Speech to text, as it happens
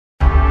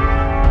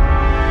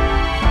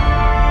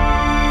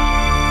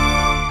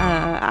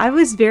I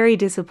was very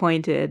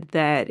disappointed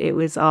that it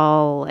was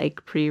all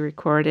like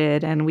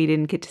pre-recorded and we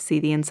didn't get to see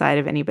the inside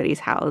of anybody's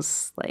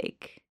house.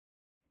 Like,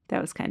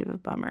 that was kind of a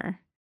bummer.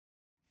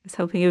 I was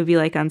hoping it would be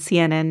like on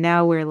CNN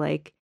now where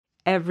like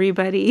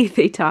everybody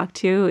they talk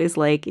to is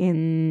like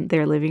in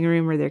their living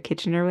room or their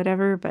kitchen or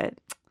whatever, but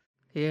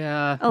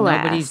Yeah,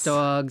 nobody's alas.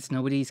 dogs,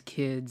 nobody's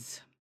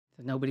kids,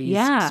 nobody's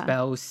Yeah.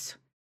 spouse.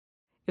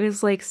 It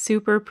was like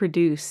super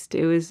produced.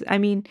 It was, I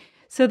mean,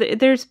 so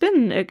there's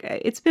been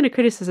it's been a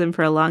criticism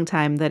for a long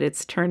time that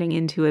it's turning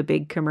into a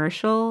big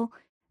commercial.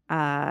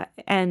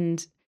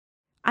 And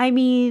I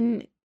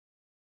mean,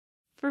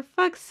 for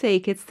fuck's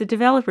sake, it's the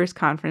developers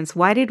conference.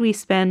 Why did we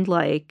spend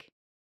like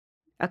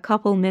a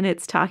couple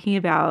minutes talking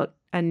about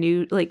a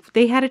new like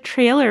they had a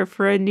trailer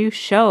for a new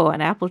show on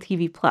Apple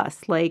TV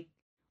Plus. Like,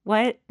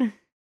 what?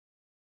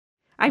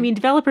 I Mm, mean,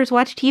 developers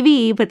watch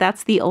TV, but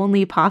that's the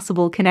only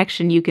possible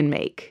connection you can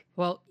make.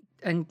 Well,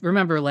 and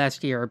remember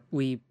last year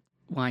we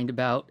whined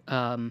about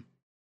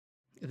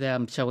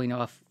them showing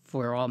off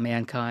For All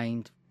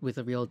Mankind with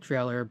a real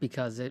trailer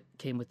because it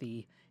came with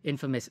the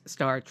infamous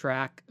Star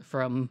track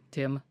from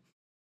Tim.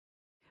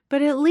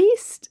 But at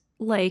least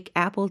like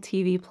Apple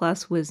TV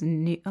Plus was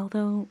new,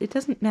 although it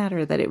doesn't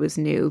matter that it was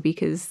new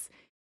because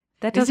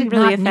that Is doesn't it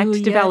really not new affect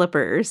yet?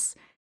 developers.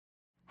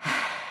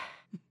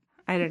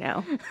 I don't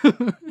know.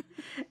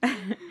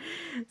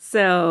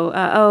 So,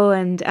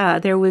 and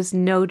there was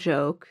no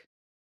joke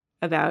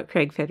about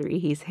Craig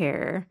Federighi's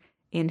hair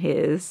in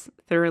his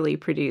thoroughly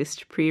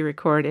produced,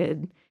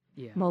 pre-recorded,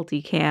 Yeah.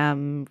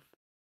 multicam,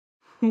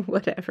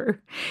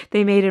 whatever.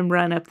 They made him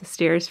run up the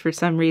stairs for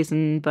some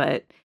reason,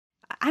 but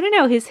I don't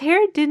know. His hair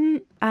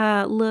didn't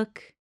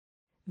look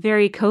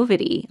very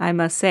COVID-y, I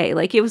must say.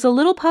 Like it was a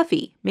little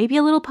puffy, maybe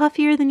a little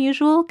puffier than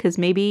usual, because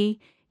maybe,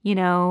 he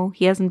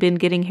hasn't been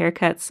getting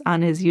haircuts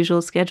on his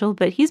usual schedule,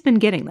 but he's been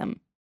getting them.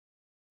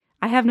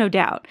 I have no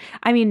doubt.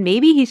 I mean,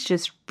 maybe he's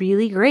just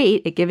really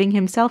great at giving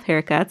himself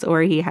haircuts,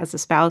 or he has a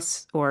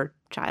spouse or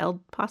child,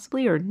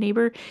 possibly, or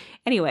neighbor.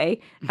 Anyway,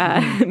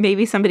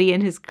 maybe somebody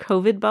in his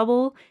COVID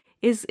bubble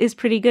is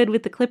pretty good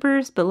with the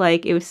clippers, but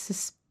like it was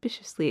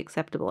suspiciously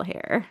acceptable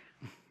hair.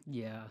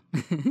 Yeah.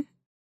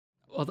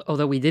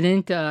 Although we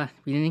didn't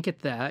get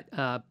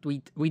that.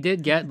 We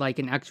did get like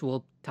an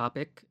actual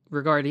topic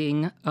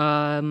regarding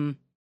the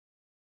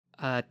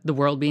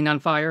world being on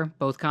fire,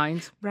 both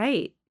kinds.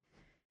 Right.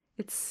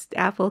 It's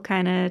Apple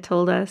kind of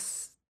told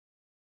us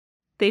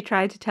they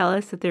tried to tell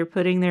us that they're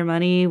putting their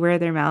money where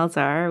their mouths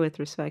are with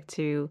respect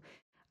to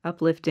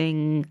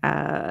uplifting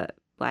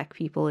Black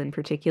people in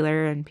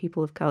particular and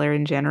people of color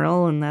in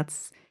general, and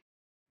that's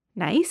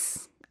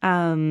nice.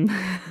 Followed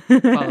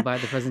by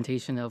the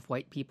presentation of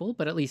white people,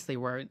 but at least they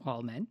weren't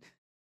all men.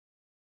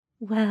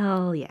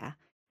 Well, yeah.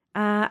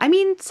 I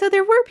mean, so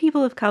there were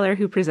people of color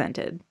who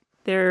presented.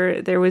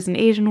 There was an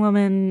Asian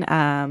woman.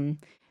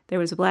 There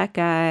was a Black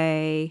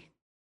guy.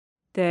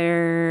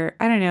 I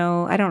don't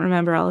know. I don't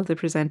remember all of the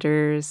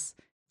presenters,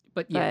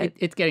 But yeah, but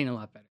it's getting a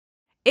lot better.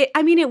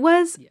 I mean, it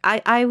was. Yeah.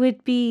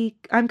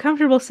 I'm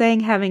comfortable saying,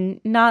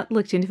 having not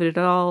looked into it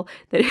at all,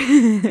 that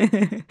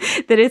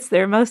that it's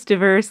their most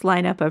diverse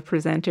lineup of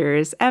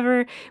presenters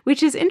ever,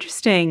 which is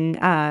interesting.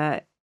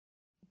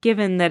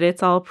 Given that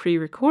it's all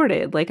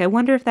pre-recorded, like I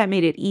wonder if that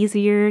made it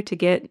easier to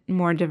get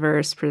more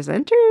diverse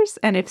presenters,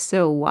 and if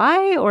so,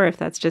 why, or if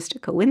that's just a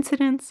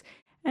coincidence.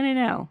 I don't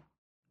know.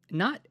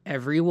 Not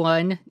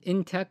everyone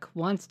in tech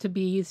wants to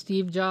be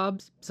Steve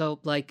Jobs. So,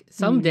 like,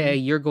 someday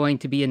Hmm. you're going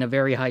to be in a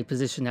very high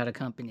position at a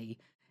company.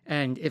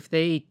 And if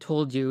they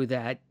told you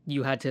that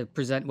you had to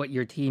present what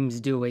your team's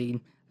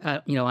doing,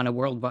 on a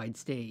worldwide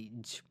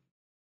stage,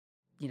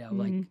 like,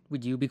 Hmm.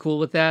 would you be cool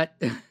with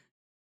that?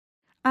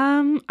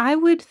 I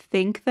would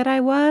think that I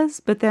was,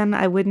 but then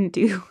I wouldn't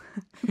do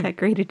that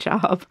great a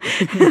job.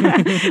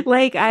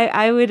 Like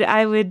I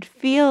would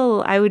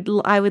feel I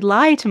would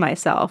lie to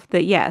myself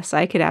that yes,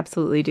 I could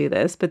absolutely do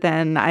this, but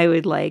then I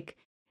would like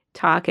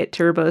talk at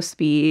turbo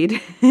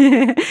speed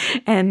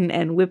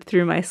and whip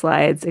through my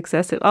slides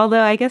excessive.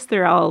 Although I guess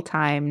they're all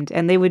timed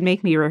and they would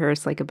make me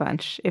rehearse like a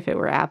bunch if it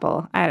were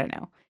Apple. I don't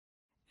know.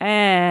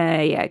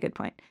 Yeah, good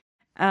point.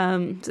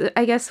 So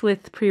I guess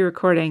with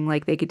pre-recording,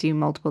 like they could do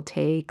multiple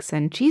takes,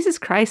 and Jesus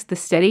Christ, the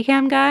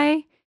Steadicam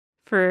guy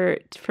for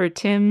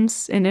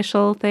Tim's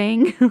initial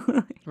thing.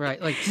 Right.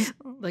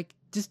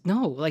 Just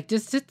no. Like,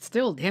 just sit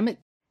still, damn it.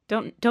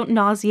 Don't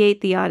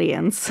nauseate the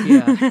audience.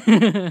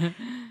 Yeah.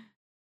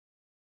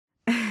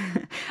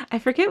 I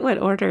forget what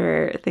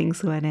order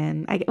things went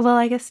in.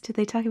 I guess did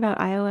they talk about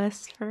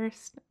iOS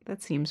first?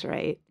 That seems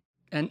right.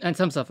 And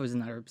some stuff was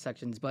in other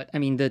sections, but I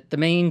mean the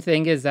main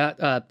thing is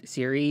that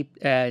Siri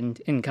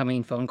and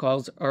incoming phone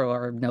calls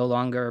are no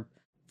longer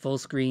full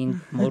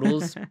screen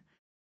modals.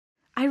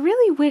 I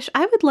really wish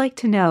I would like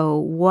to know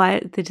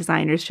what the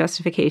designer's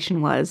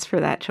justification was for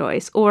that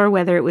choice, or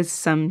whether it was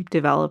some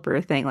developer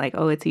thing like,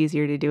 oh, it's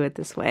easier to do it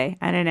this way.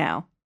 I don't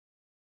know.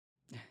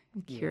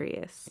 I'm Yeah.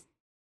 curious.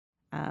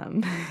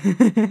 Um,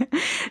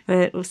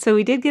 but so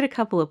we did get a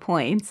couple of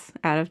points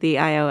out of the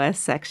iOS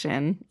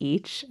section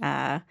each.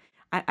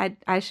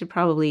 I should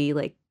probably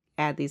like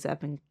add these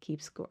up and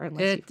keep score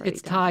unless you've already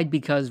It's done. tied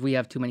because we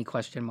have too many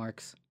question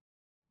marks.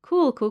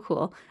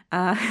 Cool.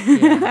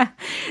 Yeah.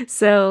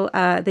 So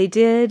they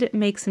did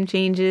make some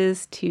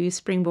changes to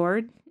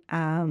Springboard.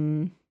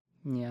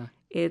 Yeah.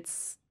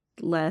 It's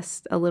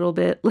a little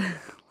bit less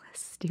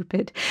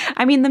stupid.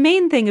 I mean, the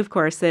main thing, of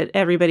course, that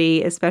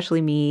everybody,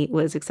 especially me,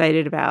 was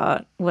excited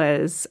about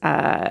was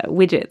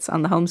widgets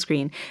on the home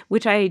screen,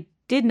 which I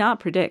did not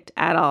predict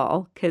at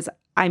all. Because,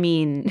 I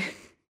mean,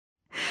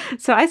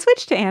 so I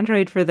switched to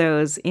Android for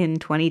those in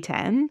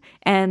 2010,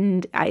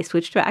 and I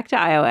switched back to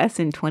iOS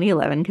in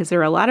 2011 because there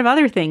were a lot of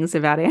other things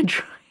about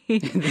Android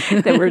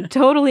that were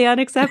totally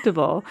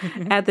unacceptable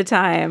at the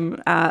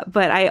time.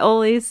 But I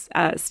always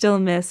still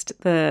missed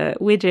the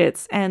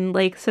widgets, and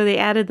like so they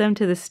added them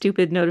to the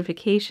stupid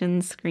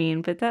notification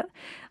screen. But that,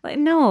 like,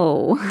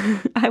 no,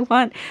 I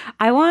want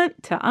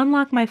to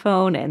unlock my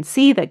phone and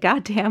see the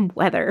goddamn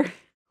weather,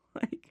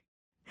 like,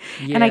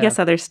 and I Yeah. guess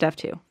other stuff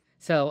too.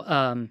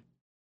 So,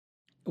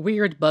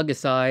 weird bug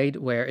aside,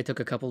 where it took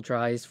a couple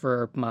tries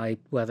for my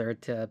weather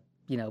to,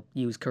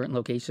 use current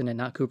location and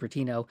not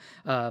Cupertino.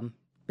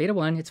 Beta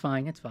 1, it's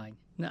fine, it's fine.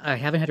 I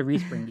haven't had a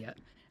respring yet.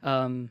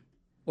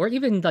 Or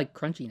even like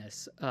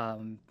crunchiness.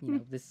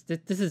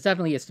 This is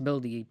definitely a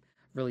stability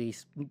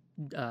release,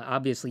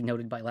 obviously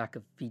noted by lack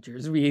of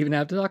features we even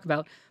have to talk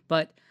about.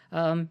 But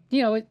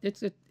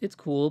it's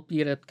cool.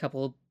 You get a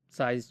couple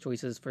size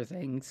choices for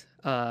things.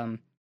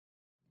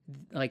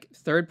 Like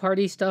third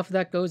party stuff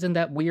that goes in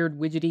that weird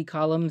widgety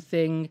column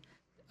thing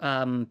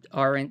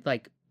aren't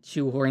like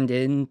shoehorned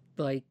in,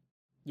 like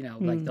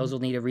like those will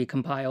need a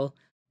recompile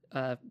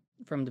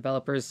from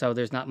developers, so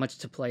there's not much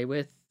to play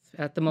with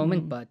at the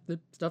moment, but the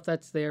stuff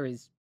that's there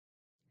is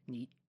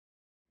neat.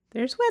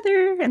 There's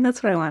weather, and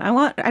that's what I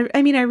want.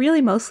 I mean, I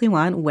really mostly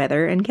want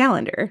weather and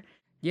calendar.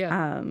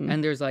 Yeah.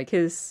 And there's like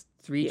 'Cause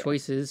three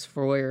choices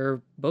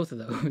for both of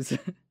those.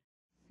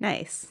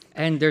 nice.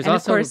 And there's And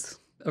of also course,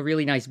 a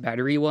really nice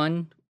battery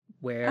one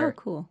where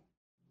cool.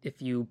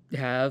 if you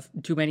have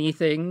too many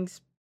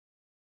things,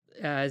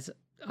 as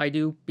I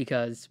do,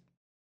 because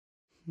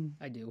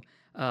I do.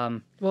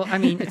 Well, I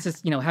mean, it's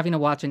just, having to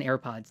watch an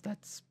AirPods,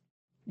 that's,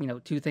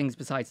 two things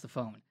besides the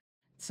phone.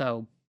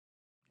 So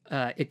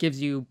it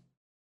gives you,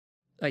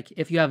 like,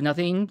 if you have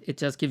nothing, it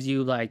just gives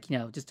you, like,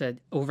 just an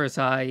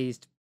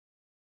oversized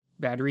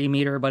battery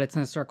meter, but it's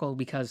in a circle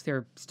because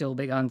they're still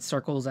big on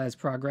circles as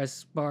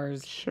progress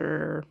bars.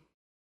 Sure.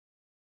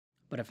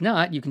 But if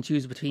not, you can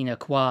choose between a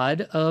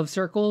quad of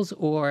circles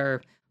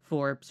or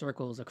 4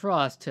 circles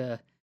across to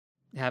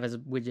have as a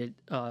widget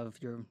of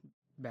your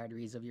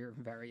batteries of your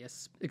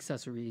various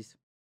accessories.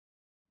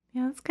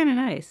 Yeah, that's kind of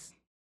nice.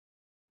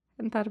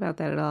 Hadn't thought about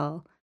that at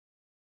all.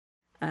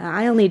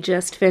 I only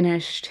just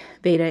finished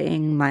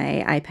betaing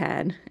my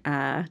iPad,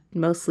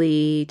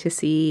 mostly to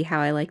see how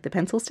I like the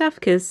pencil stuff.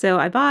 So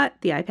I bought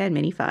the iPad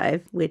Mini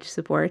 5, which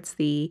supports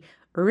the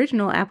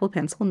original Apple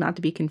Pencil, not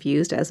to be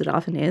confused, as it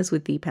often is,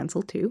 with the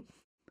Pencil 2.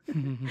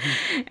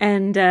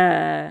 And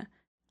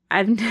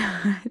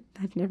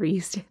I've never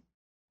used it.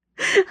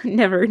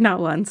 Never, not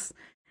once.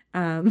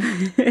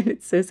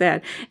 It's so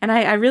sad. And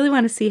I really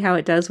want to see how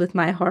it does with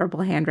my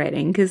horrible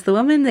handwriting, because the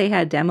woman they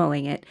had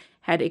demoing it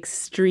had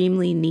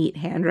extremely neat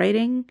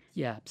handwriting.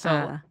 Yeah,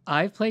 so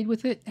I've played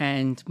with it,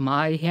 and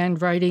my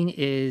handwriting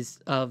is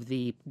of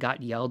the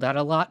got yelled at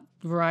a lot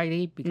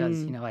variety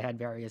because, I had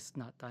various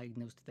not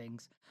diagnosed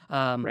things.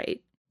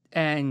 Right.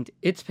 And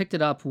it's picked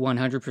it up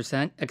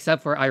 100%,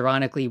 except for,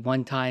 ironically,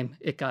 one time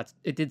it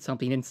did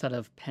something instead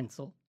of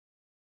pencil.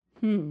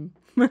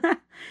 But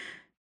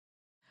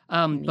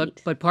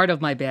part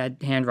of my bad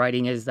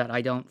handwriting is that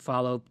I don't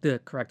follow the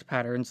correct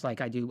patterns.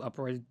 Like I do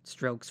upward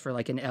strokes for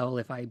like an L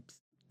if I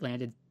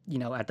landed,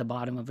 at the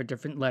bottom of a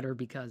different letter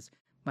because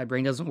my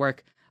brain doesn't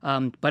work.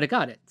 But it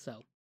got it,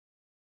 so.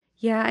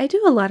 Yeah, I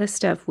do a lot of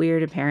stuff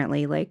weird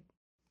apparently, like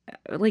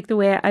the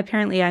way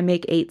apparently I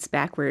make 8s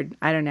backward.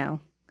 I don't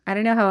know. I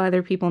don't know how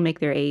other people make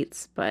their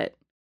 8s, but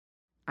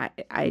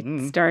I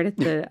start at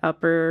the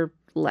upper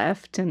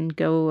left and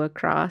go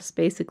across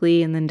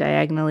basically and then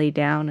diagonally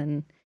down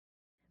and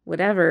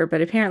whatever,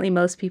 but apparently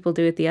most people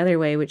do it the other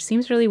way, which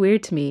seems really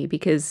weird to me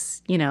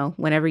because,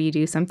 whenever you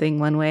do something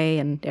one way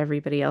and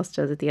everybody else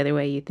does it the other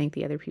way, you think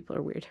the other people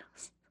are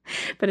weirdos.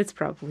 But it's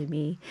probably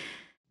me.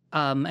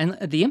 And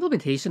the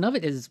implementation of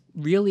it is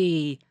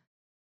really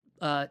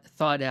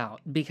thought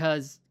out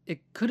because it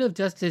could have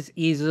just as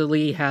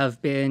easily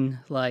have been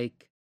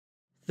like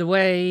the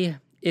way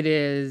it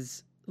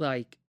is,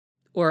 like,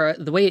 or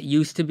the way it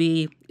used to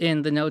be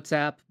in the Notes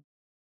app.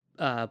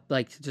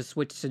 Like to just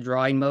switch to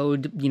drawing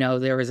mode,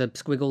 there was a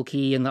squiggle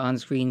key in the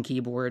on-screen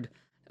keyboard,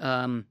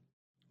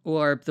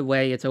 or the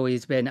way it's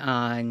always been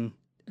on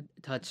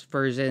touch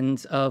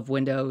versions of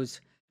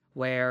Windows,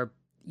 where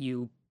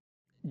you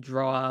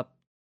draw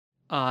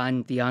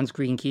on the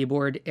on-screen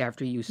keyboard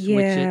after you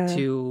switch it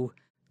to,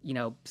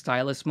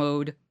 stylus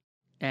mode,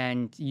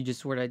 and you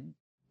just sort of,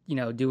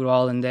 do it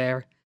all in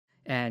there,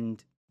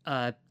 and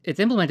it's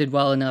implemented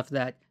well enough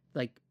that,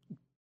 like,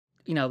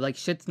 like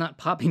shit's not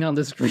popping on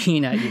the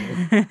screen at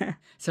you.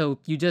 So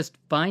you just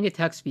find a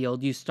text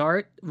field, you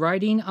start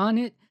writing on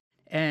it,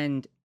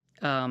 and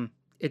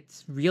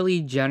it's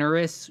really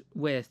generous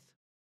with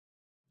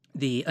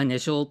the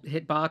initial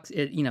hitbox.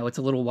 It's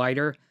a little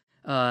wider.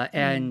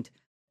 And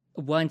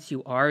once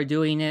you are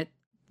doing it,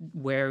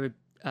 where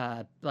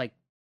like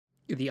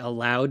the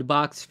allowed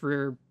box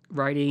for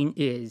writing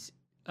is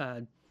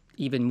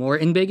even more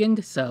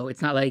embiggened, so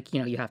it's not like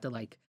you have to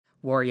like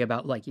worry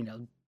about like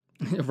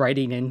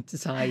writing in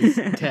size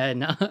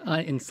 10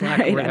 in Slack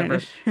or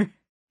whatever.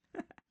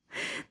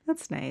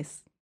 That's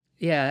nice.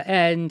 Yeah,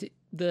 and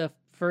the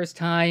first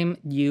time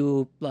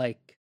you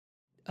like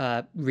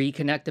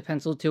reconnect the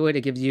pencil to it,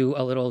 it gives you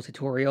a little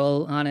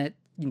tutorial on it.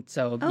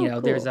 So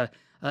cool. there's a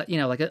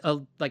like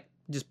a like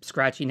just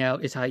scratching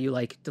out is how you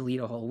like delete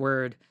a whole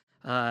word,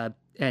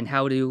 and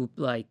how to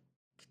like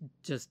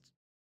just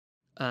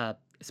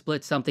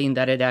split something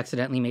that it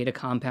accidentally made a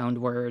compound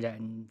word,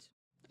 and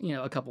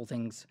a couple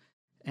things,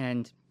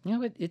 and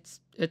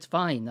it's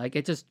fine. Like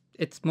it's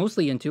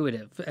mostly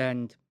intuitive,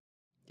 and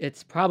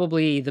it's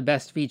probably the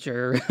best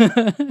feature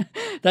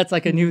that's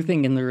like a new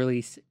thing in the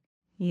release.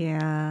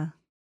 Yeah,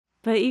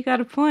 but you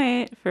got a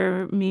point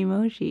for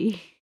Memoji.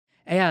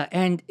 Yeah,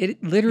 and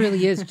it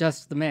literally is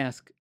just the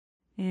mask.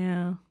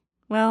 Yeah,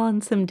 well,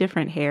 and some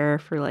different hair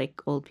for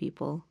like old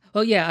people.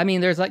 Well, yeah, I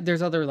mean, there's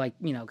other like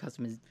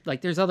customiz,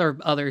 like there's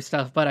other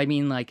stuff, but I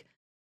mean, like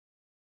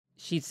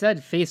she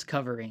said face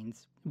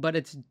coverings, but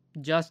it's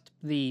just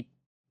the,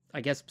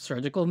 I guess,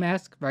 surgical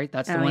mask, right?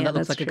 That's the one that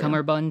looks like a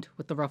cummerbund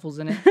with the ruffles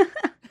in it.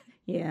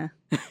 Yeah.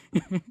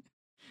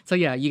 So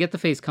yeah, you get the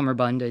face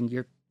cummerbund and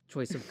your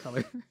choice of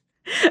color.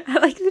 I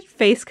like that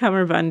face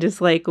cummerbund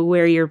is like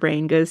where your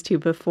brain goes to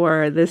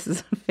before this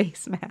is a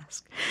face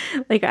mask.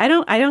 Like I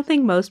don't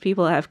think most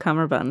people have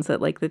cummerbunds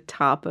at like the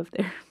top of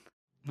their.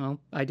 Well,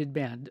 I did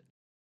band.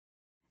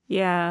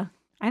 Yeah.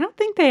 I don't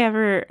think they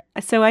ever.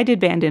 So I did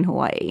band in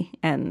Hawaii,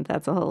 and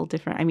that's a whole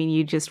different. I mean,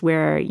 you just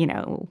wear,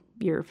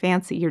 your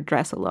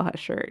dress aloha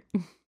shirt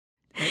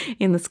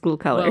in the school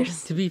colors.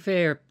 Well, to be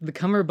fair, the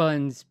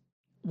cummerbunds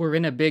were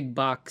in a big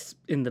box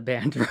in the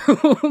band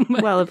room.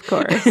 Well, of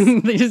course.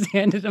 And they just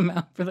handed them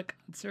out for the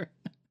concert.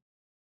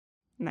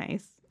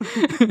 Nice.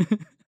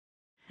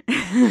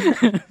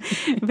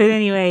 But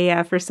anyway,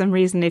 yeah, for some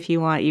reason, if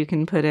you want, you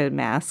can put a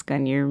mask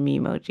on your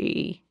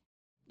Memoji.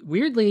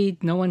 Weirdly,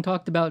 no one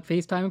talked about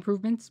FaceTime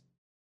improvements.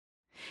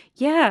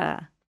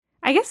 Yeah.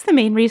 I guess the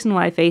main reason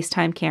why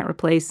FaceTime can't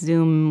replace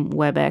Zoom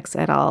WebEx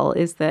at all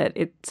is that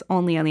it's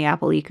only on the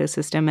Apple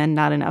ecosystem and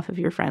not enough of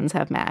your friends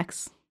have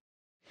Macs.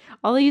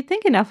 Although you'd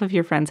think enough of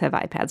your friends have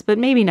iPads, but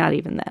maybe not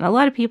even then. A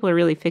lot of people are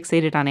really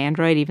fixated on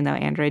Android, even though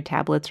Android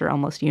tablets are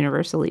almost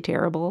universally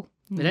terrible.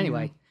 But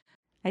anyway.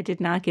 I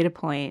did not get a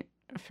point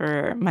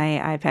for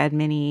my iPad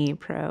Mini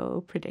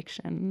Pro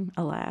prediction,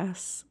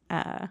 alas.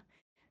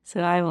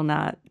 So I will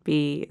not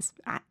be...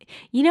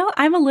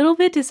 I'm a little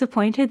bit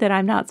disappointed that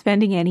I'm not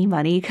spending any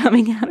money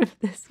coming out of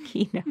this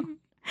keynote,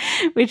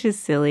 which is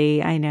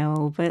silly, I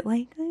know, but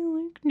I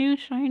like new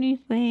shiny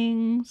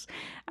things.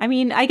 I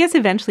mean, I guess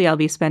eventually I'll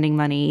be spending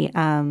money,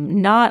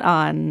 not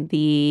on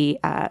the...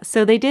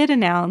 so they did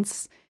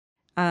announce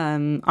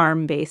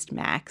ARM-based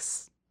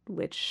Macs,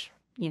 which,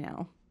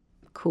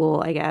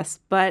 cool, I guess,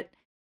 but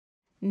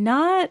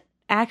not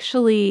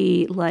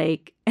actually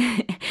like,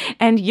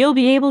 and you'll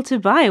be able to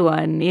buy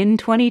one in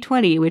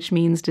 2020, which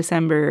means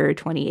December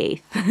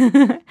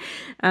 28th.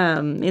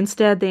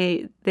 Instead,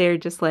 they're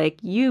just like,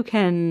 you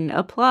can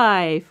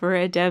apply for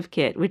a dev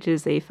kit, which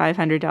is a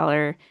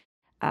 $500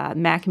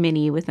 Mac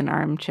Mini with an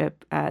ARM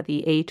chip,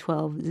 the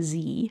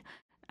A12Z,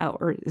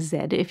 or Z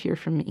if you're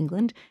from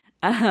England,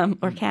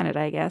 or Canada,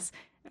 I guess,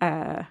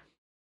 that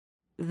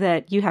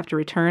you have to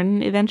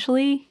return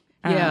eventually.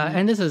 Yeah,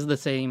 and this is the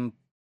same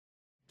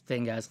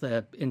thing as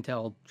the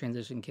Intel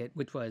transition kit,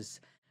 which was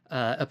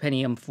a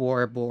Pentium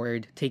 4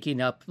 board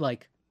taking up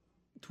like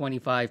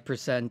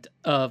 25%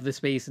 of the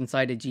space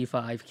inside a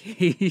G5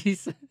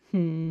 case.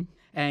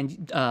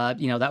 And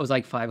that was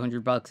like $500,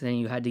 and then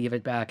you had to give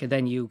it back, and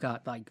then you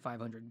got like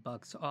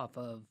 $500 off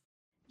of.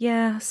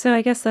 Yeah, so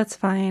I guess that's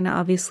fine.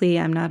 Obviously,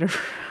 I'm not a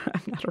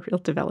real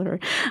developer.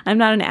 I'm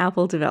not an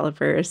Apple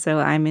developer, so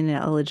I'm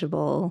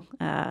ineligible,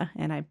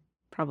 and I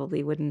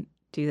probably wouldn't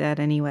do that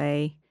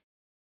anyway.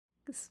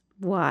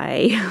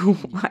 Why?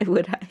 Why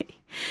would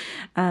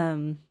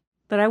I?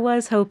 But I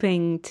was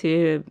hoping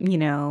to,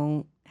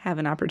 have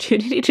an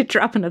opportunity to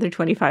drop another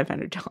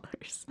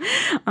 $2,500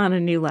 on a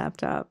new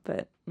laptop.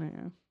 But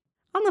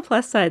on the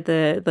plus side,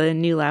 the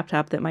new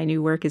laptop that my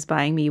new work is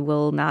buying me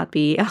will not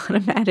be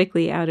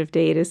automatically out of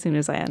date as soon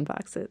as I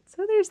unbox it.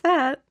 So there's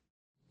that.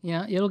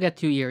 Yeah, it'll get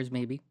 2 years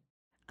maybe.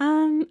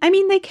 I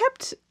mean, they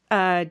kept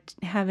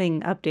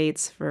having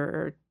updates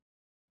for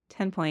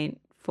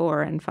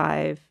 10.4 and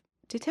 5.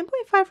 Did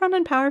 10.5 run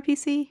on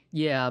PowerPC?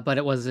 Yeah, but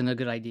it wasn't a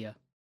good idea.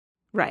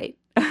 Right.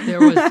 There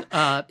was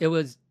it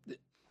was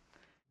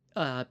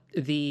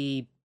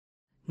the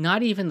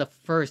not even the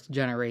first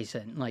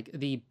generation, like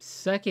the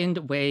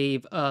second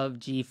wave of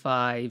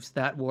G5s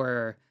that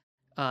were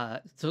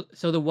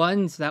So the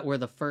ones that were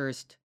the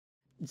first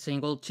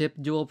single chip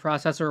dual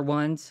processor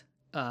ones,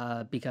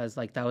 because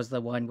like that was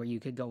the one where you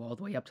could go all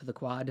the way up to the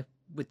quad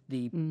with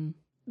the Mm.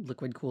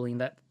 liquid cooling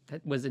that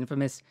was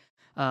infamous.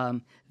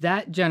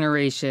 That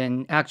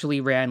generation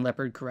actually ran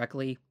Leopard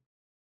correctly.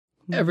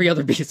 Every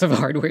other piece of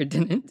hardware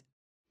didn't.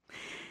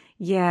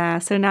 Yeah,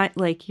 so not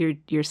like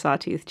your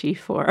Sawtooth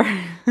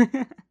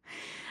G4.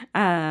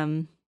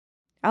 um,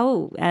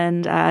 oh,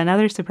 and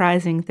another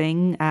surprising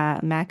thing,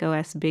 Mac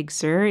OS Big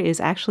Sur is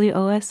actually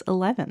OS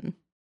 11,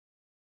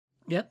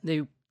 Yep,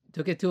 they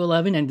took it to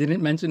 11 and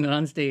didn't mention it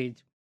on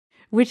stage.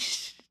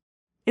 which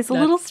is a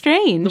little That's the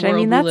strange. I world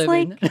mean, we that's live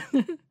in.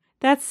 like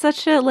that's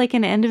such a like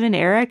an end of an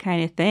era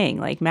kind of thing.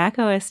 Like Mac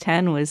OS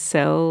 10 was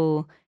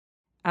so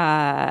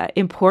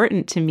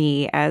important to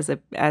me as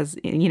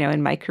you know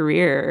in my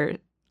career,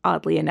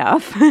 oddly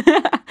enough,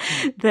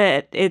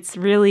 that it's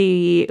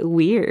really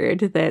weird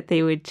that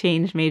they would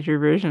change major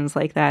versions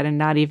like that and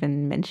not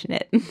even mention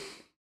it.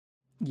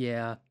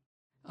 Yeah.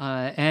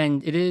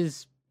 And it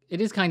is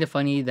kind of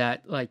funny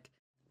that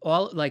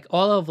all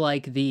of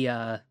like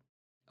the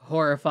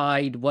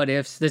horrified what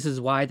ifs, this is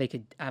why they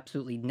could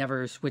absolutely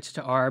never switch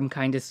to ARM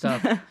kind of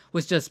stuff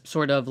was just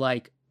sort of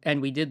like,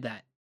 and we did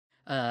that.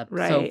 So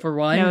Right. for No,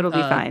 one, it'll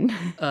be fine.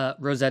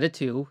 Rosetta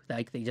 2,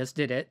 like they just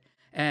did it.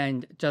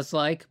 And just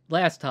like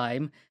last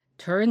time,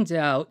 turns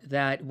out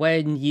that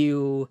when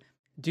you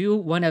do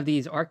one of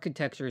these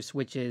architecture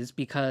switches,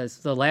 because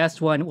the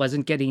last one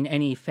wasn't getting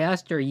any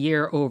faster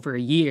year over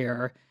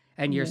year,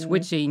 and you're Yeah.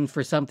 switching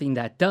for something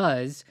that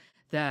does,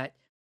 that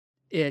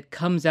it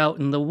comes out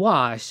in the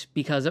wash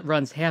because it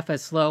runs half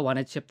as slow on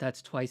a chip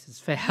that's twice as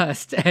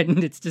fast.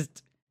 And it's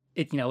just,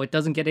 it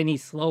doesn't get any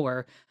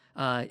slower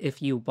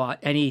if you bought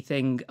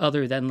anything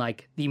other than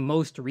like the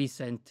most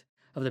recent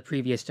of the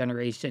previous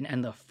generation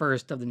and the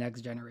first of the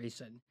next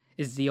generation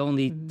is the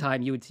only Mhm.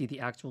 time you would see the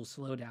actual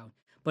slowdown.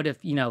 But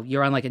if,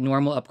 you're on like a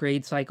normal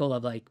upgrade cycle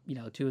of like,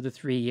 2 to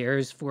 3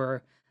 years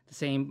for the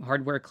same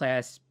hardware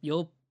class,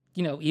 you'll,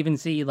 even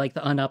see like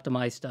the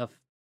unoptimized stuff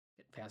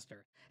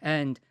faster.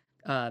 And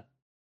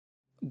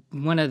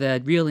one of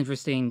the real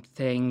interesting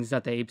things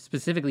that they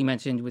specifically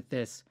mentioned with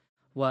this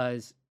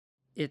was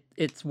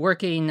it's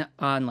working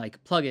on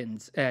like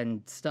plugins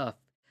and stuff,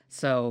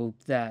 so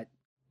that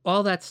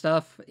all that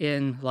stuff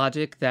in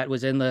Logic that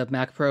was in the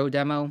Mac Pro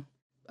demo,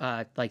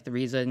 like the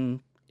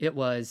reason it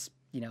was,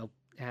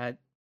 had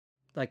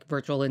like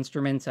virtual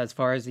instruments as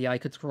far as the eye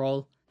could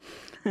scroll,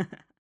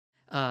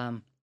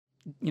 um,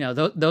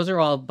 those are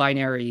all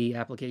binary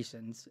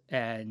applications,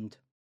 and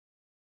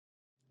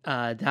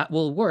that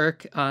will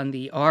work on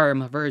the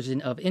ARM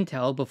version of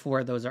Intel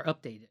before those are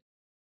updated,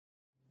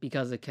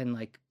 because it can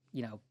like,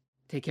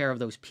 take care of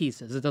those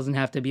pieces. It doesn't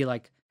have to be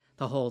like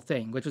the whole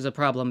thing, which was a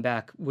problem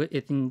back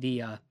in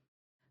the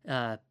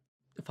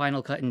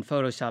Final Cut and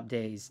Photoshop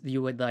days.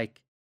 You would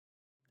like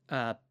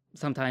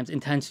sometimes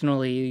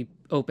intentionally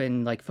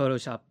open like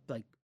Photoshop,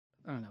 like,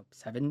 I don't know,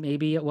 7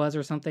 maybe it was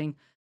or something,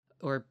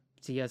 or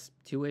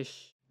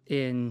CS2-ish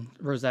in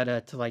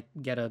Rosetta to like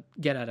get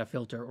at a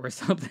filter or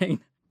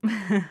something.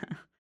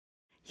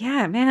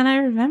 Yeah, man, I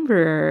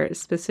remember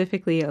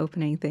specifically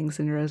opening things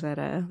in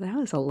Rosetta. That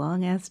was a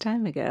long ass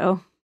time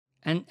ago.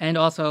 And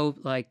also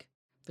like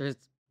there's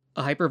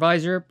a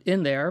hypervisor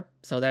in there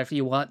so that if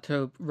you want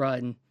to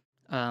run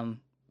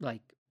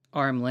like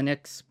ARM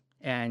Linux,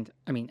 and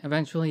I mean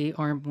eventually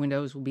ARM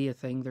Windows will be a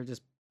thing. They're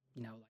just,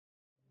 like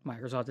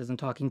Microsoft isn't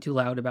talking too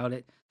loud about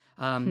it.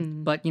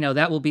 But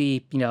that will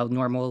be,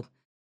 normal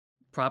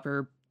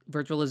proper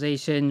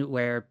virtualization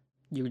where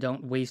you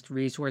don't waste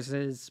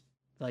resources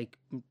like,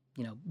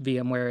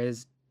 VMware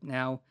is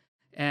now.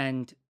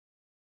 And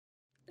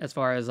as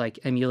far as like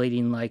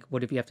emulating, like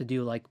what if you have to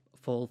do like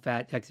full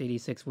fat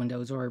x86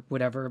 Windows or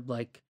whatever,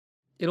 like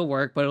it'll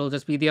work, but it'll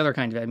just be the other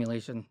kind of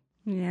emulation.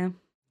 Yeah.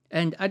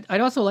 And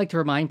I'd also like to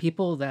remind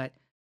people that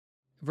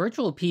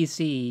virtual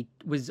PC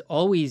was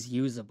always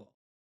usable.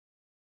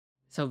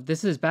 So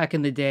this is back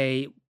in the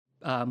day,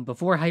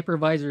 before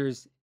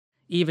hypervisors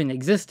even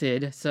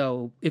existed.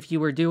 So if you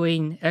were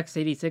doing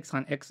x86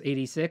 on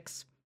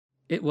x86,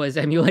 it was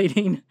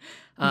emulating.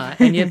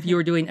 And if you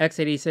were doing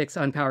x86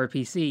 on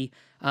PowerPC,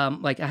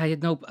 like I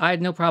had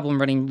no problem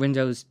running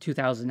Windows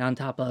 2000 on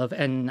top of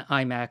an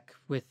iMac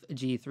with a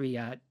G3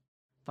 at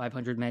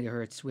 500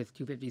 megahertz with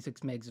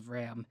 256 megs of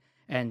RAM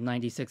and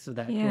 96 of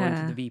that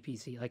going to the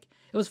VPC. Like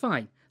it was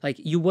fine. Like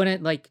you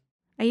wouldn't like.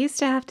 I used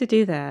to have to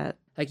do that.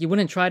 Like you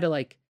wouldn't try to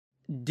like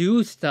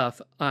do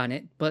stuff on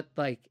it, but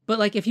like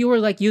if you were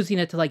like using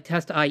it to like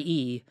test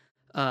IE,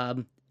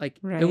 like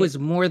it was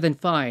more than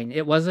fine.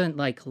 It wasn't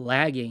like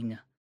lagging.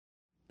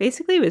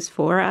 Basically, it was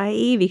for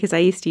IE because I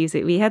used to use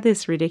it. We had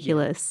this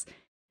ridiculous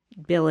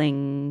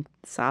billing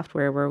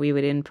software where we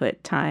would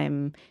input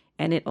time,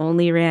 and it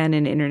only ran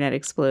in Internet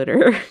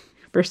Explorer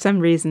for some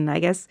reason. I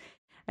guess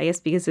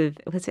because of,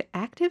 was it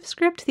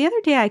ActiveScript? The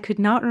other day I could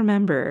not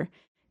remember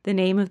the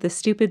name of the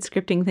stupid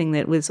scripting thing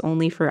that was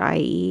only for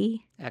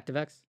IE.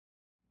 ActiveX?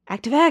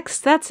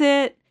 ActiveX, that's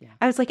it. Yeah.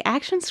 I was like,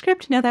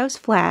 ActionScript? No, that was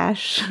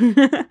Flash.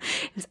 It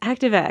was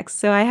ActiveX.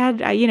 So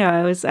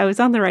I was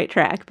on the right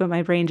track, but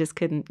my brain just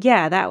couldn't.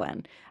 Yeah, that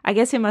one. I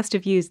guess it must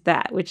have used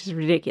that, which is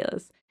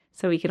ridiculous.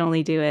 So we could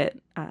only do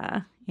it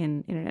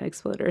in Internet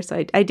Explorer.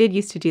 So I did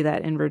used to do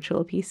that in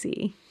Virtual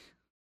PC.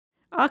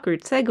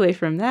 Awkward segue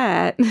from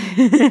that.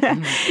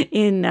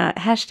 In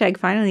hashtag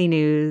finally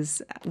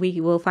news, we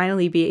will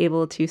finally be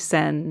able to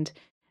send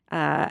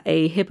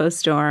a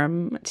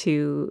HippoStorm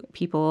to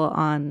people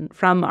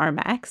from our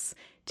Macs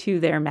to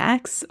their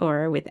Macs,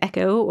 or with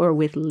Echo or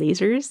with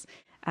lasers.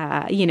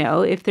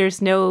 If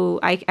there's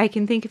I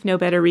can think of no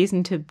better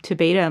reason to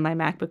beta my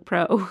MacBook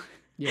Pro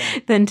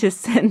than to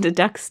send a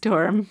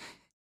DuckStorm.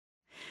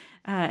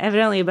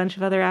 Evidently a bunch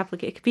of other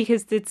applications,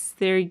 because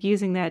they're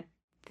using that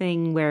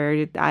thing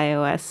where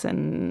iOS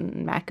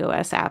and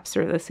macOS apps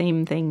are the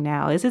same thing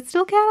now. Is it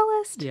still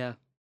Catalyst? Yeah.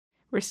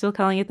 We're still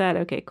calling it that?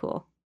 Okay,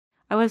 cool.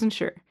 I wasn't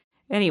sure.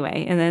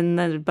 Anyway, and then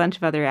a bunch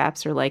of other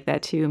apps are like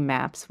that too.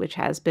 Maps, which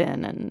has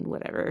been, and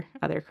whatever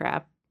other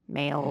crap.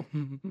 Mail.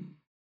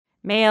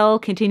 Mail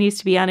continues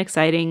to be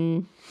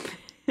unexciting.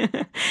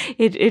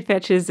 It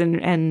fetches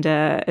and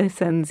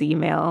sends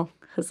email.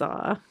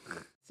 Huzzah.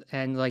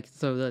 And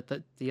so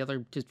the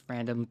other just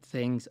random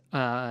things,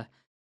 light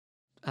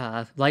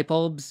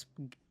bulbs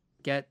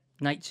get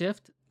night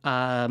shift.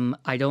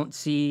 I don't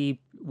see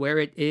where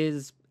it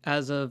is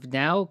as of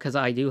now, because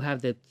I do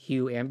have the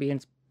Hue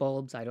ambience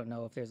bulbs. I don't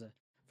know if there's a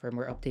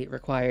firmware update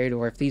required,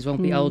 or if these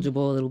won't be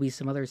eligible. It'll be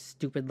some other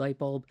stupid light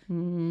bulb.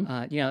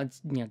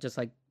 It's just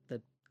like the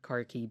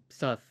car key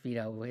stuff.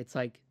 It's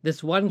like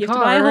this one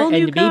car and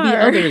maybe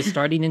others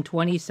starting in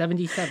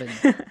 2077.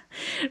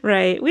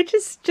 Right, which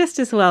is just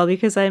as well,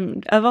 because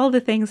of all the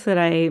things that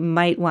I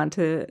might want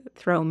to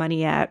throw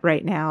money at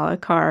right now, a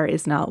car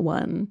is not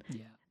one.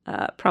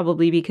 Yeah.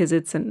 Probably because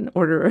it's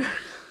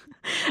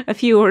a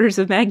few orders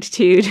of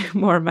magnitude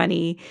more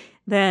money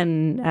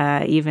than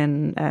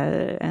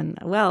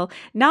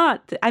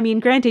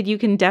granted, you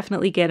can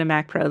definitely get a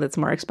Mac Pro that's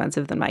more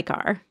expensive than my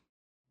car.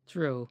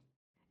 True.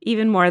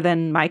 Even more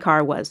than my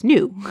car was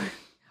new.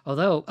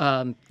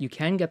 Although, you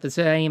can get the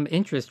same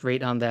interest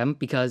rate on them,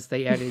 because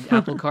they added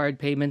Apple Card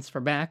payments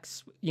for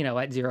Macs,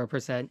 at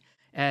 0%.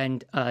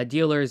 And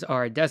dealers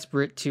are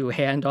desperate to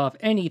hand off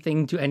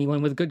anything to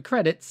anyone with good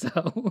credit,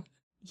 so...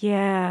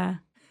 Yeah.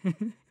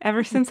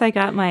 Ever since I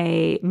got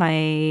my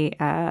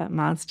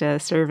Mazda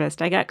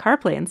serviced, I got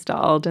CarPlay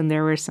installed, and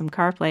there were some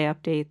CarPlay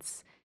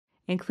updates,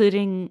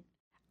 including,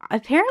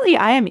 apparently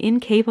I am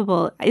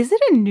incapable. Is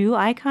it a new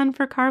icon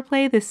for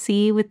CarPlay, the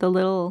C with the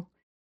little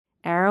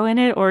arrow in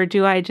it, or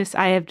I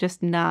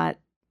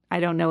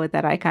don't know what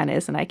that icon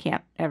is, and I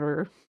can't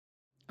ever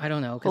I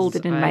don't know, hold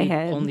it in my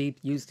head. I only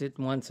used it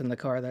once in the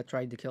car that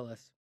tried to kill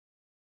us.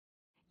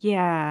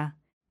 Yeah.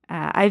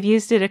 I've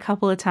used it a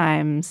couple of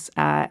times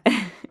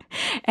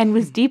and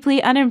was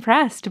deeply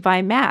unimpressed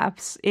by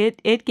maps.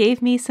 It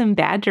gave me some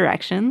bad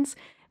directions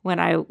when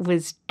I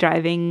was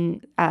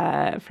driving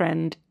a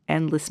friend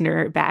and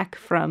listener back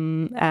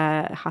from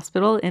a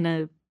hospital in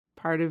a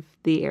part of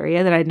the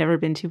area that I'd never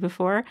been to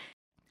before.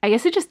 I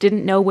guess it just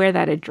didn't know where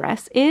that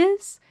address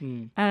is.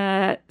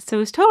 So it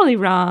was totally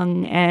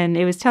wrong, and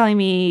it was telling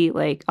me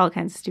like all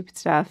kinds of stupid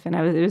stuff, and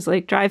it was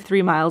like, drive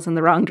 3 miles in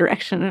the wrong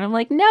direction, and I'm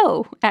like,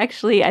 no,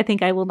 actually, I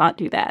think I will not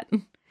do that.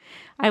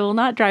 I will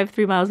not drive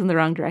 3 miles in the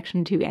wrong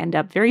direction to end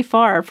up very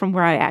far from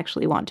where I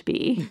actually want to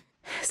be.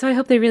 So I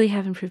hope they really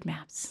have improved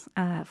maps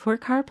for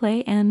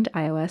CarPlay and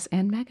iOS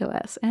and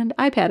macOS and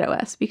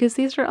iPadOS, because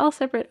these are all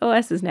separate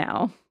OSs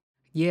now.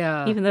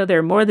 Yeah. Even though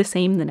they're more the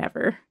same than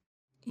ever.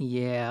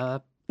 Yeah.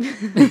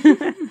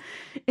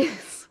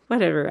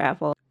 Whatever,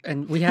 Apple.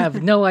 And we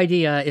have no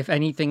idea if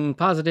anything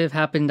positive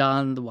happened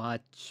on the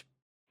watch.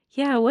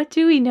 Yeah, what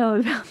do we know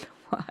about the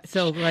watch?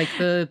 So, like,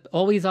 the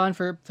always on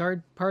for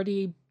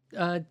third-party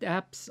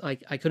apps,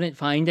 like, I couldn't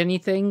find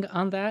anything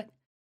on that.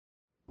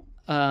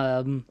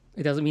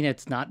 It doesn't mean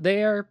it's not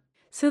there.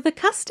 So the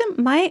custom,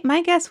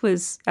 my guess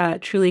was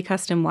truly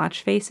custom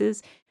watch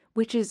faces,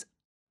 which is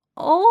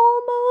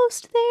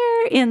almost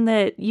there, in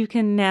that you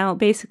can now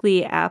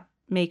basically app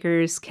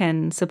makers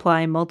can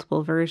supply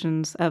multiple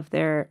versions of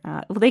their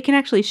they can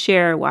actually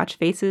share watch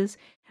faces,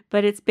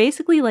 but it's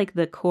basically like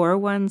the core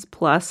ones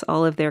plus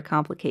all of their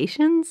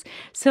complications.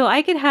 So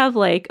I could have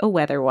like a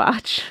weather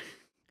watch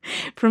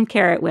from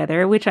Carrot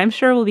Weather, which I'm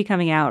sure will be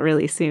coming out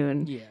really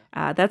soon.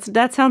 Yeah.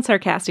 That sounds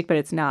sarcastic, but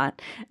it's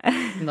not.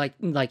 like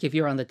if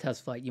you're on the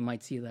test flight, you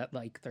might see that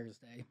like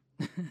Thursday.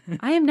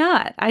 I am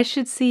not. I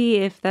should see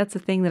if that's a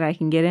thing that I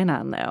can get in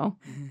on, though.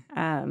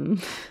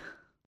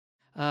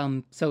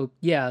 So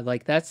yeah,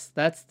 like that's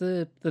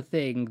the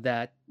thing,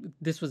 that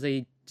this was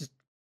a just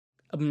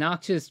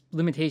obnoxious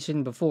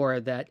limitation before,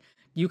 that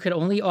you could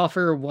only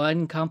offer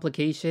one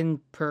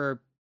complication per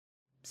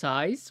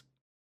size.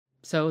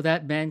 So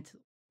that meant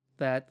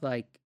that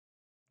like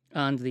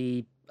on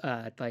the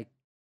like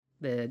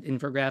the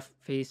infograph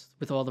face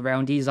with all the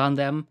roundies on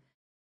them,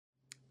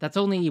 that's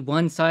only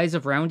one size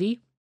of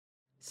roundy.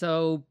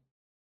 So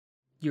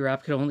your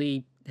app could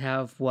only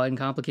have one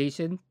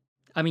complication.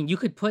 I mean, you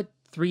could put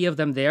 3 of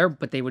them there,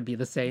 but they would be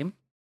the same.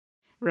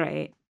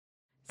 Right.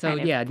 So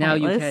Kind of yeah, now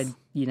you pointless.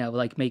 can,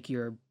 like make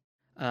your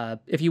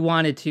if you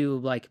wanted to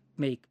like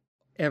make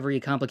every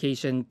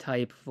complication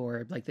type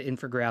for like the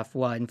infograph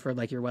one for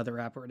like your weather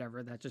app or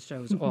whatever, that just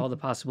shows all the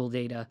possible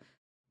data,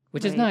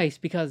 which is Right. nice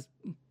because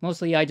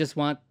mostly I just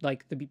want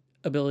like the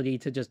ability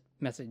to just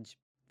message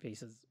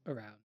faces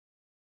around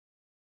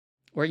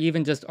or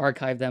even just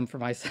archive them for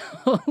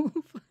myself.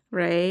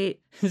 Right.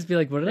 Just be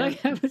like, what did I That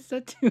have it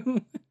set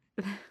to?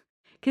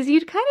 because you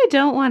kind of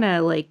don't want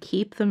to like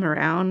keep them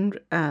around.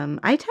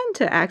 I tend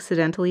to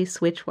accidentally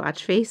switch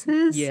watch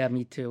faces, Yeah,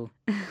 me too.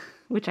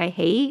 which I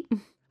hate.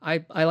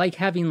 I like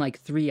having like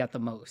 3 at the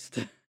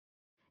most.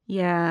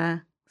 Yeah.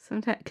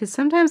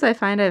 Sometimes I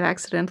find I've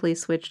accidentally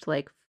switched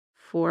like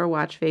 4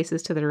 watch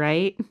faces to the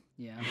right.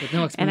 Yeah, with no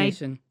And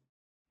explanation.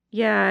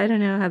 yeah, I don't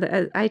know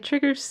how I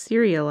trigger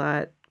Siri a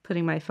lot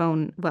putting my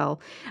phone.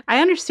 Well,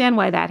 I understand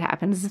why that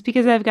happens. It's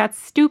because I've got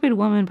stupid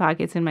woman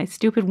pockets in my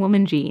stupid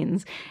woman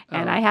jeans,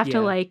 and I Oh, have to yeah.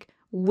 like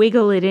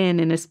wiggle it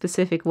in a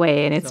specific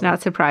way, and it's So,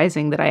 not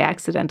surprising that I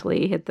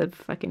accidentally hit the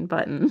fucking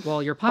button.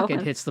 well, your Well,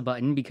 pocket hits the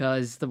button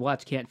because the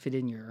watch can't fit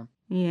in your.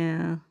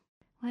 yeah.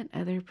 What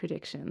other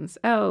predictions?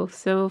 Oh,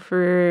 so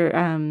for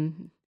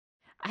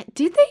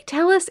did they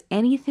tell us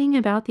anything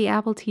about the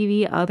Apple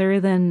TV other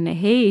than,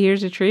 hey,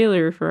 here's a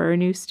trailer for our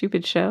new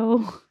stupid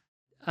show?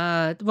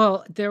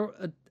 Well, there,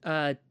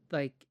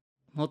 like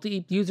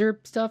multi-user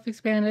stuff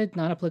expanded,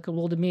 not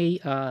applicable to me.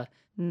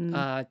 Mm.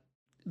 Uh,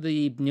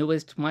 the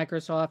newest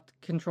Microsoft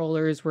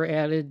controllers were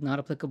added, not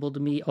applicable to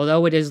me.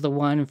 Although it is the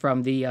one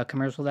from the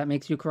commercial that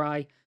makes you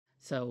cry,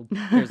 so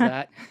there's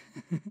that.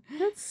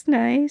 That's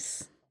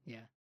nice. Yeah.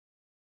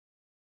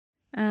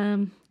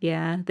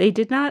 Yeah, they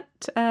did not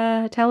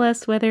tell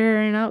us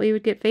whether or not we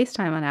would get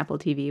FaceTime on Apple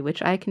TV,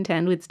 which I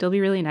contend would still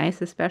be really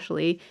nice,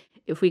 especially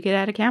if we could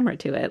add a camera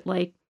to it.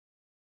 Like,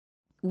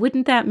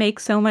 wouldn't that make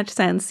so much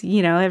sense?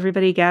 You know,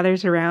 everybody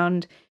gathers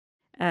around,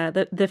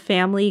 the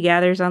family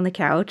gathers on the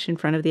couch in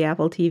front of the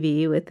Apple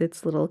TV with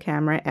its little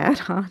camera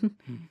add-on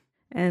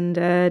and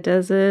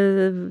does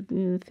a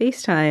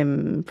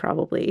FaceTime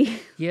probably.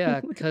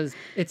 Yeah, because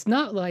it's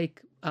not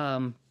like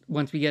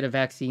once we get a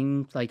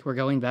vaccine, like we're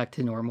going back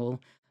to normal.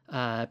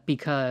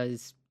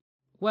 Because,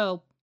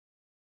 well,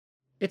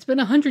 it's been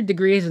 100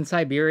 degrees in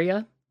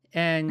Siberia,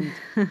 and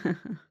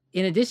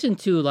in addition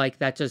to like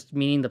that just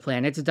meaning the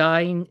planet's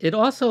dying, it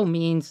also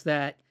means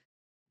that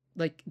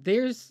like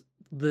there's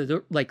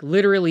like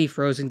literally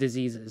frozen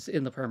diseases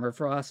in the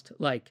permafrost,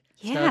 like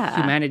stuff Yeah.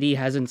 humanity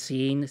hasn't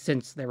seen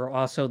since there were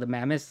also the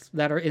mammoths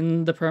that are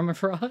in the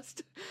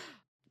permafrost.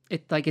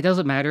 It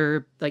doesn't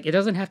matter, like it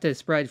doesn't have to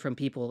spread from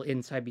people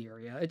in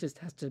Siberia. It just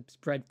has to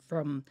spread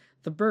from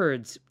the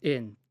birds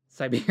in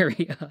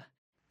Siberia.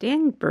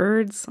 Dang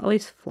birds,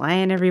 always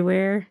flying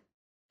everywhere.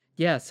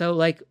 Yeah, so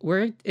like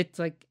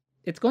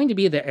it's going to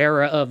be the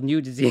era of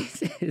new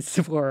diseases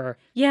for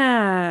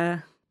Yeah,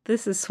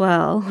 this is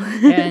swell.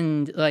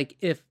 and like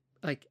if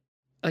like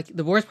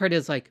the worst part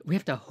is like we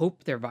have to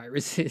hope they're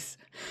viruses.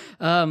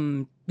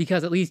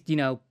 Because at least,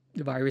 the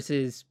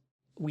viruses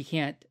we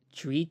can't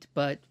treat,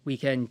 but we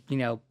can,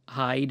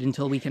 hide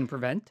until we can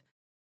prevent.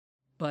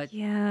 But,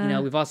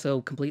 Yeah. we've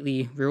also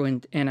completely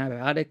ruined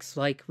antibiotics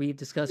like we've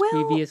discussed Well,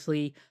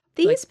 previously.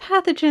 Like, these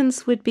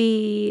pathogens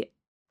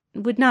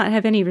would not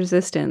have any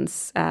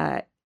resistance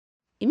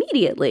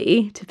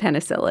immediately to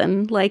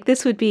penicillin. Like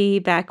this would be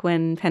back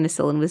when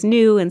penicillin was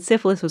new and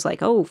syphilis was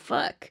like, oh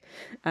fuck.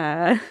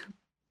 Uh,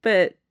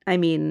 but I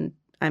mean,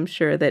 I'm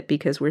sure that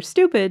because we're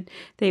stupid,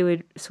 they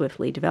would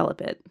swiftly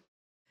develop it.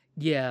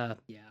 yeah,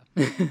 yeah.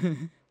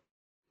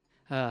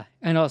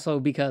 And also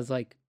because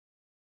like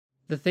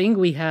the thing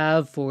we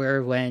have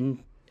for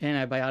when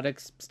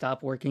antibiotics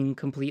stop working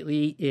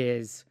completely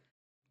is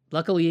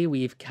luckily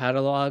we've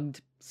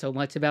cataloged so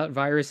much about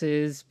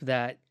viruses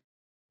that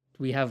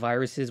we have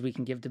viruses we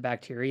can give to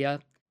bacteria.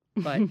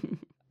 But,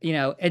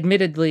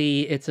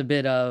 admittedly, it's a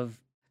bit of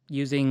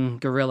using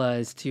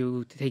gorillas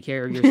to take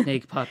care of your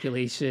snake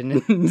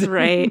population.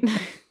 Right.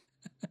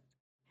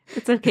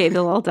 It's okay,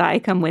 they'll all die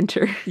come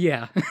winter.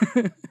 Yeah.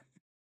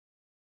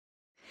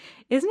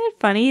 Isn't it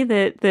funny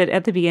that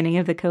at the beginning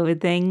of the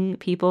COVID thing,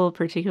 people,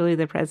 particularly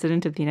the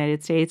president of the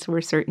United States,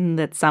 were certain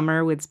that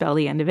summer would spell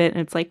the end of it?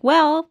 And it's like,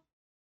 well,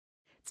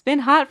 it's been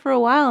hot for a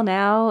while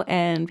now,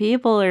 and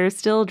people are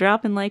still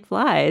dropping like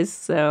flies,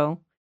 so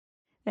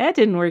that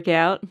didn't work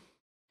out.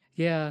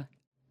 Yeah.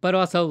 But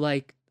also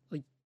like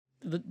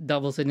the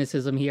double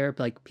cynicism here,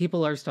 like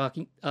people are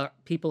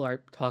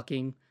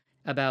talking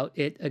about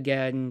it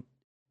again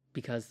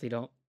because they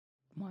don't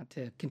want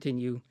to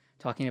continue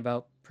talking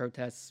about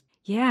protests.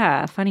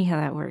 Yeah, funny how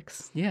that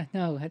works. Yeah,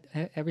 no,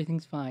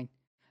 everything's fine.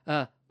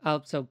 I'll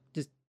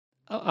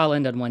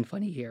end on one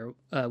funny here.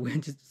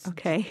 We're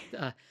Okay.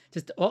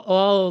 just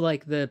all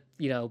like the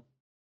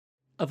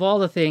of all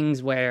the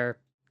things where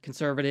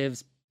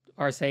conservatives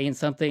are saying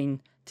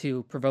something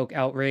to provoke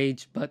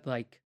outrage, but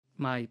like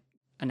my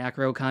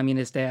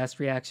anarcho-communist ass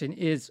reaction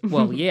is,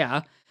 well,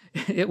 yeah,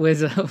 it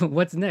was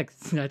what's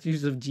next?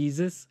 Statues of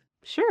Jesus.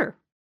 Sure.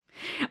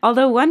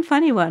 Although one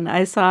funny one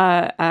I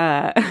saw,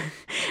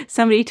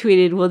 somebody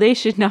tweeted, well, they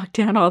should knock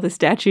down all the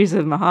statues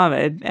of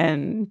Muhammad.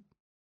 And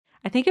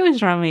I think it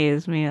was Rami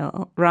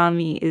Ismail.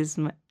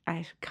 God,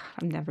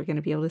 I'm never going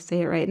to be able to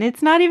say it right. And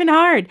it's not even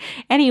hard.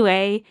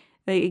 Anyway,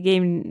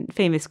 the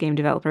famous game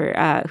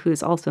developer,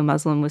 who's also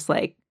Muslim, was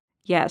like,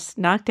 yes,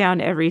 knock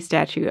down every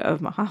statue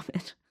of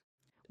Muhammad.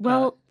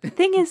 Well, the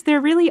thing is,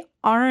 there really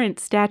aren't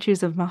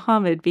statues of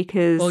Muhammad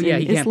because he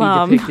in can't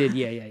Islam, be depicted.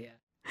 Yeah.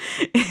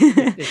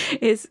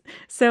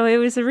 So it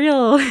was a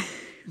real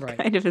Right.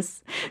 kind of a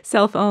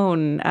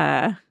self-own.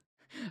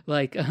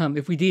 Like,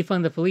 if we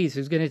defund the police,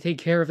 who's going to take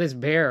care of this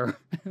bear?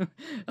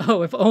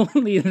 Oh, if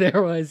only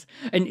there was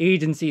an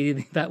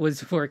agency that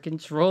was for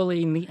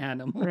controlling the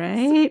animals.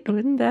 Right?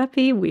 Wouldn't that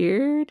be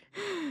weird?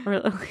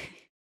 Or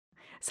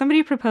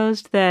somebody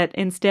proposed that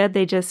instead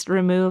they just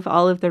remove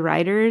all of the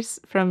riders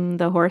from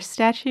the horse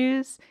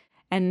statues,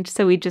 and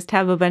so we just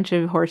have a bunch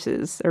of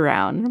horses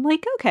around. I'm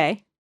like,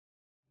 okay.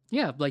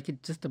 Yeah, like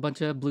just a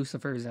bunch of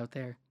Lucifers out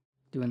there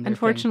doing their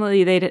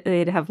Unfortunately,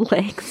 they'd have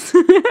legs.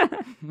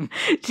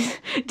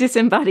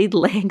 Disembodied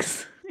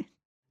legs.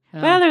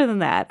 But other than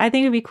that, I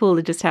think it'd be cool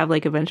to just have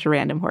like a bunch of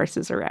random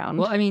horses around.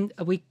 Well, I mean,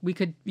 we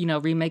could,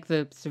 remake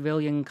the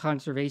Civilian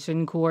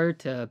Conservation Corps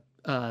to,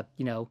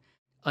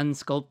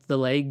 unsculpt the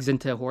legs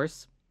into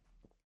horse.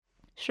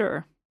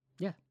 Sure.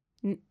 Yeah.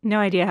 No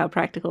idea how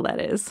practical that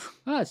is.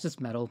 Oh, it's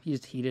just metal. You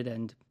just heat it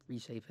and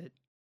reshape it.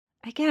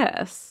 I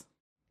guess.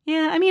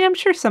 Yeah, I mean, I'm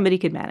sure somebody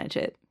could manage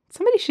it.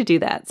 Somebody should do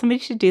that. Somebody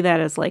should do that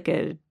as like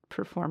a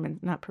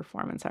not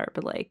performance art,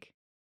 but like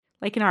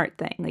an art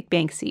thing, like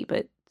Banksy,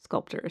 but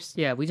sculptors.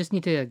 Yeah, we just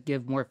need to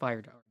give more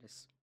fire to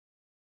artists.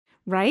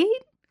 Right?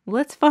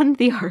 Let's fund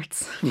the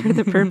arts for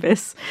the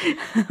purpose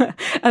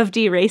of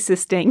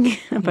de-racisting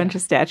a bunch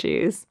of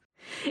statues.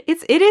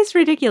 It is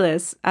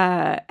ridiculous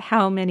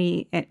how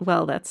many,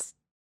 well,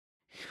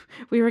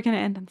 we were going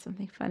to end on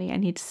something funny. I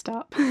need to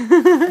stop.